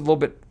that's a little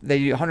bit, they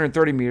use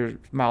 130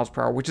 miles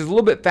per hour, which is a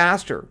little bit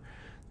faster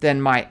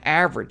than my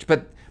average.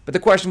 But the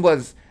question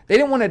was, they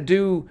didn't want to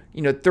do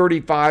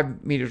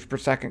 35 meters per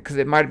second because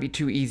it might be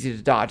too easy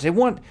to dodge. They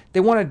want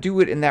to do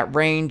it in that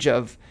range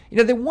of,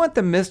 they want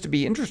the miss to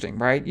be interesting,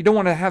 right? You don't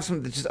want to have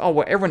something that's just, oh,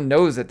 well, everyone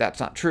knows that that's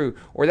not true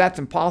or that's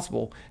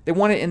impossible. They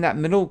want it in that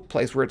middle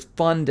place where it's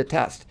fun to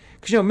test.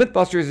 Because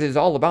MythBusters is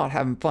all about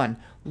having fun.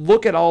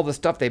 Look at all the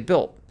stuff they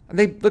built.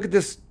 Look at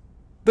this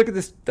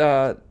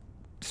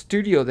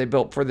studio they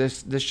built for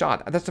this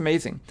shot. That's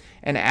amazing.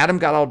 And Adam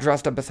got all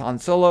dressed up as Han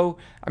Solo.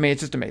 I mean,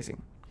 it's just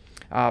amazing.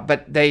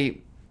 But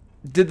they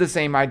did the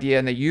same idea,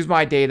 and they used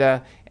my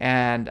data,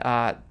 and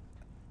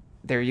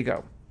there you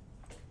go.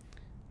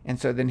 And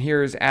so then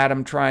here's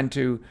Adam trying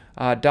to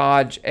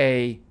dodge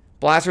a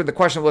blaster. The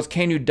question was,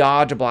 can you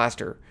dodge a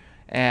blaster?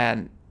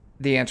 And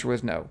the answer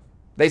was no.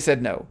 They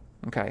said no.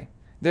 Okay.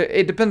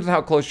 It depends on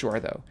how close you are,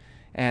 though.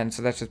 And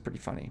so that's just pretty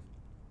funny.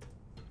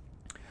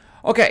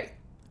 Okay.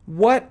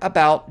 What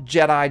about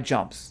Jedi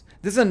jumps?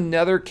 This is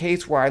another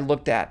case where I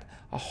looked at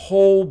a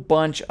whole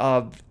bunch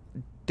of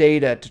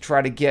data to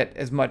try to get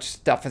as much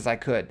stuff as I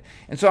could.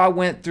 And so I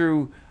went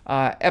through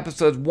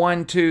episodes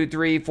 1, 2,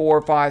 3,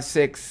 4, 5,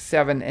 6,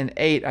 7, and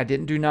 8. I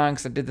didn't do 9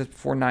 because I did this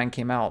before 9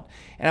 came out.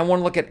 And I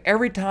want to look at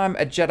every time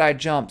a Jedi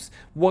jumps,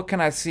 what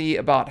can I see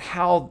about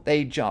how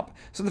they jump?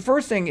 So the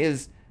first thing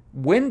is,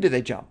 when do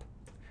they jump?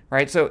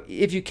 Right? So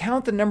if you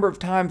count the number of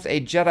times a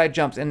Jedi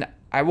jumps, and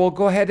I will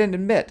go ahead and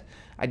admit,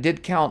 I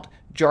did count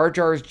Jar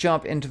Jar's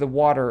jump into the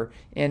water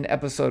in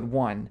episode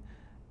 1.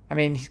 I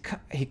mean,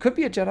 he could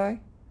be a Jedi,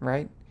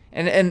 right?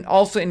 And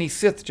also any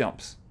Sith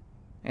jumps.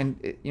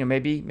 And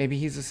maybe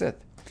he's a Sith.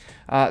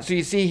 So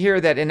you see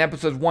here that in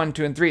episodes 1,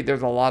 2, and 3,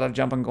 there's a lot of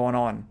jumping going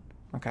on.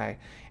 Okay.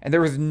 And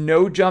there was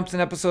no jumps in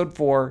episode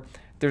 4.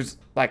 There's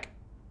like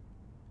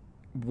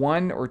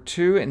 1 or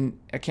 2, and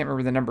I can't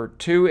remember the number,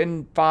 2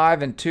 in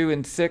 5 and 2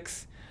 in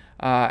 6.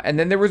 And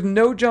then there was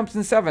no jumps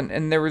in 7,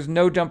 and there was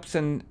no jumps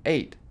in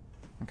 8.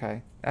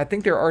 Okay. I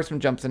think there are some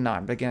jumps in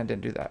 9, but again, I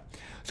didn't do that.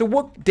 So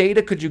what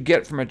data could you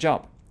get from a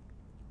jump?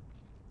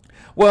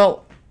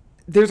 Well,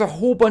 there's a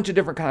whole bunch of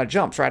different kind of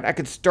jumps, right? I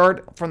could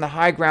start from the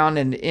high ground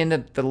and end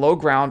at the low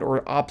ground,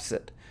 or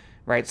opposite,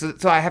 right? So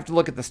I have to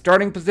look at the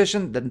starting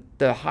position,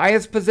 the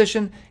highest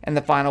position, and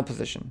the final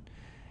position.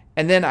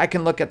 And then I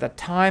can look at the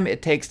time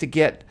it takes to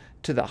get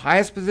to the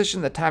highest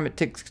position, the time it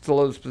takes to the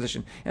lowest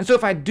position. And so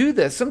if I do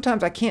this,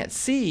 sometimes I can't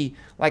see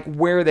like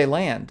where they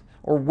land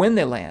or when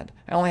they land.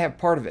 I only have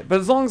part of it. But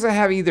as long as I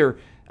have either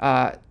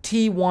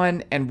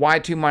T1 and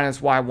Y2 minus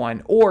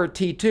Y1 or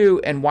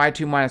T2 and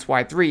Y2 minus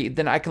Y3,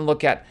 then I can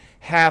look at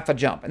half a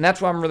jump. And that's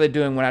what I'm really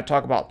doing when I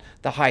talk about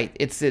the height.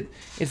 It's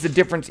the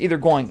difference either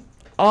going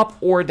up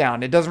or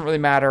down. It doesn't really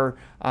matter.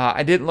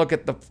 I didn't look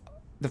at the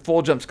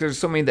full jumps because there's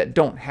so many that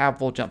don't have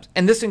full jumps.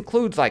 And this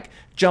includes like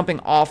jumping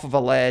off of a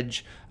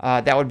ledge.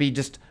 That would be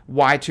just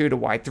Y2 to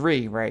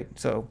Y3, right?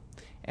 So,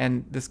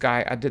 and this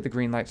guy, I did the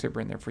green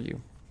lightsaber in there for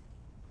you.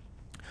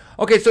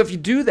 Okay, so if you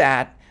do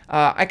that,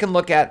 I can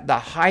look at the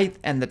height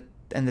and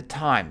the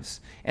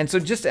times. And so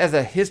just as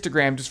a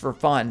histogram, just for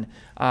fun,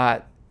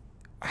 how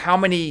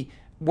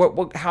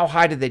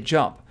high did they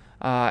jump?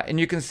 And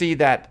you can see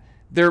that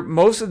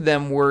most of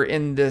them were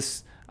in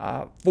this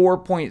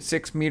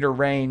 4.6 meter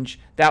range.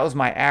 That was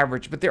my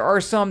average. But there are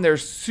some that are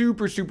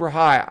super, super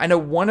high. I know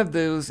one of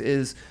those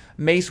is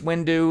Mace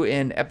Windu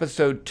in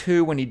episode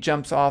 2 when he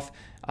jumps off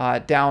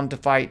down to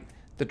fight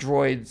the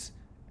droids,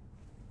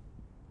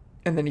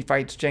 and then he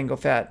fights Jango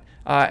Fett.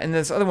 And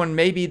this other one,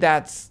 maybe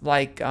that's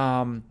like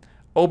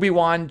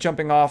Obi-Wan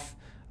jumping off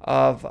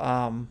of...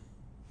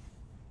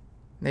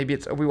 maybe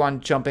it's Obi-Wan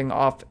jumping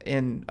off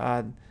in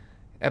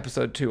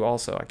episode 2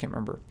 also. I can't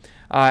remember.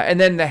 And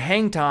then the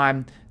hang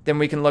time, then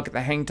we can look at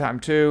the hang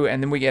time too,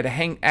 and then we get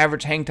a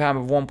average hang time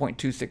of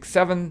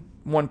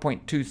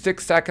 1.26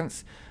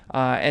 seconds,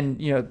 and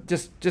you know,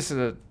 just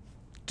to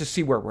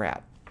see where we're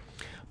at.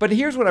 But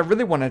here's what I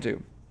really want to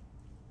do.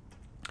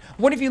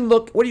 What if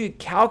you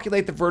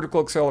calculate the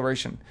vertical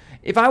acceleration?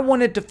 If I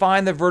wanted to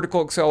find the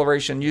vertical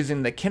acceleration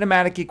using the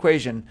kinematic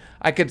equation,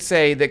 I could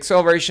say the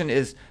acceleration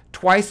is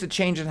twice the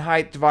change in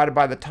height divided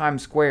by the time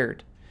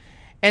squared.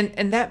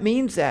 And that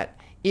means that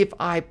if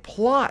I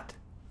plot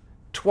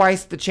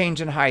twice the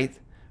change in height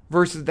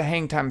versus the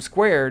hang time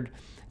squared,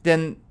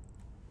 then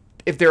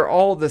if they're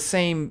all the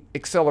same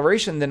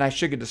acceleration, then I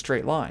should get a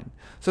straight line.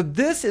 So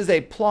this is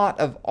a plot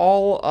of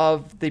all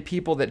of the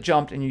people that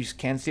jumped, and you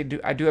can see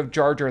I do have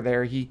Jar Jar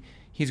there.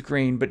 He's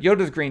green, but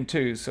Yoda's green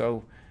too.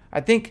 So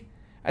I think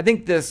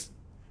this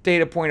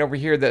data point over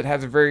here that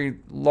has a very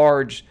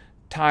large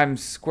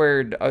times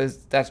squared,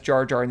 that's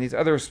Jar Jar, and these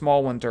other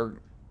small ones are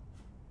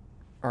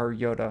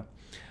Yoda.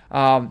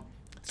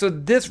 So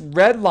this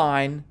red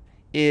line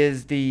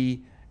is the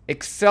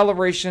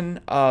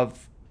acceleration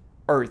of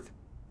Earth.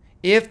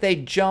 If they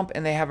jump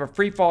and they have a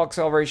free fall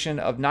acceleration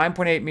of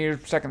 9.8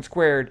 meters per second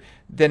squared,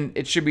 then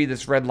it should be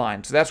this red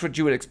line. So that's what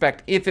you would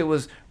expect. If it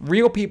was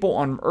real people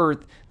on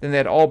Earth, then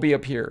they'd all be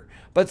up here.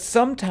 But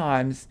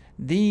sometimes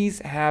these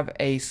have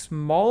a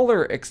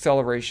smaller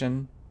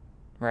acceleration,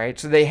 right?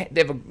 So they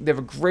have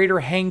a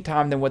greater hang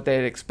time than what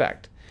they'd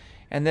expect.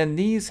 And then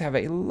these have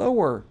a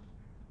lower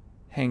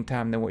hang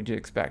time than what you'd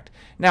expect.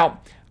 Now,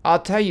 I'll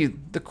tell you,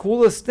 the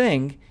coolest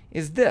thing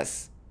is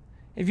this.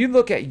 If you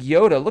look at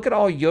Yoda, look at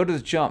all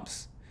Yoda's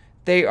jumps.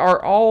 They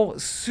are all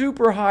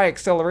super high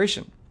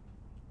acceleration.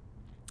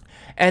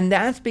 And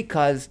that's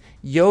because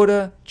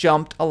Yoda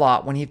jumped a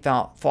lot when he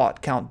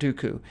fought Count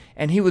Dooku.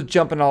 And he was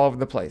jumping all over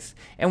the place.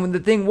 And when the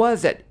thing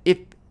was that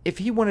if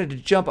he wanted to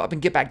jump up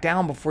and get back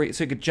down so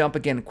he could jump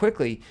again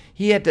quickly,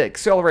 he had to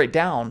accelerate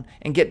down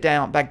and get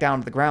back down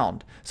to the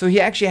ground. So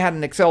he actually had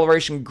an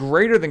acceleration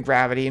greater than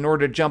gravity in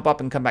order to jump up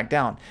and come back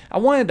down. I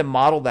wanted to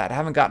model that. I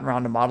haven't gotten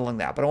around to modeling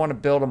that, but I want to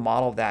build a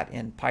model of that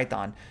in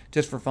Python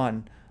just for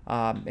fun.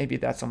 Maybe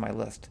that's on my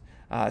list.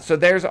 So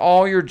there's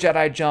all your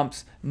Jedi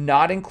jumps,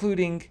 not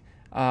including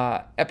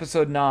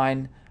Episode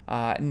 9,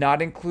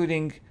 not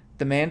including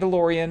The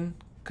Mandalorian,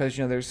 because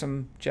you know there's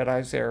some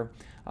Jedis there.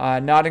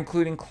 Not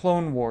including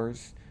Clone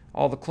Wars,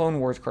 all the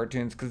Clone Wars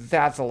cartoons, because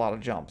that's a lot of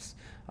jumps.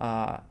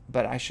 But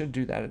I should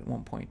do that at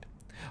one point.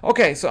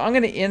 Okay, so I'm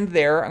going to end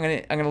there. I'm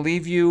going to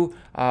leave you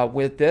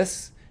with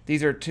this.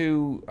 These are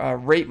two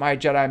Rate My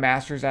Jedi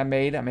Masters I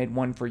made. I made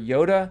one for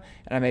Yoda,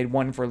 and I made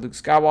one for Luke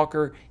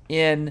Skywalker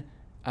in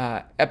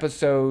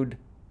episode...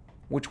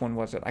 Which one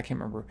was it? I can't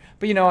remember.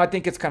 But, you know, I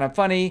think it's kind of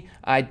funny.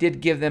 I did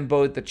give them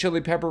both the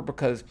chili pepper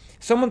because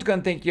someone's going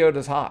to think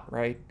Yoda's hot,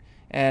 right?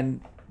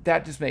 And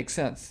that just makes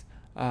sense.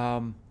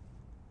 And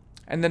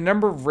the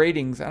number of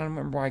ratings, I don't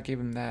remember why I gave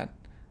him that.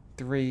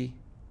 3,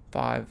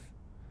 5.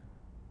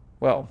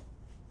 Well,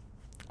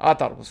 I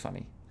thought it was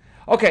funny.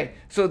 Okay,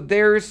 so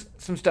there's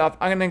some stuff.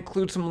 I'm going to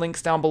include some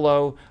links down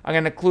below. I'm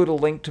going to include a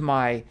link to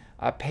my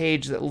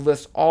page that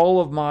lists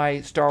all of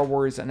my Star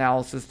Wars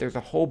analysis. There's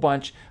a whole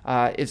bunch.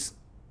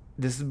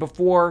 This is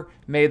before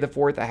May the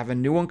 4th. I have a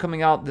new one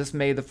coming out this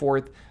May the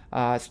 4th,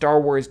 Star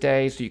Wars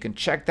Day, so you can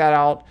check that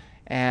out.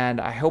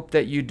 And I hope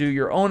that you do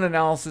your own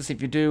analysis.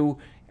 If you do,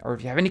 or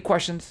if you have any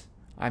questions,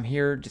 I'm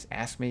here. Just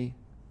ask me.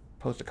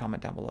 Post a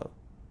comment down below.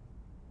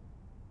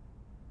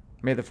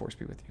 May the Force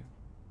be with you.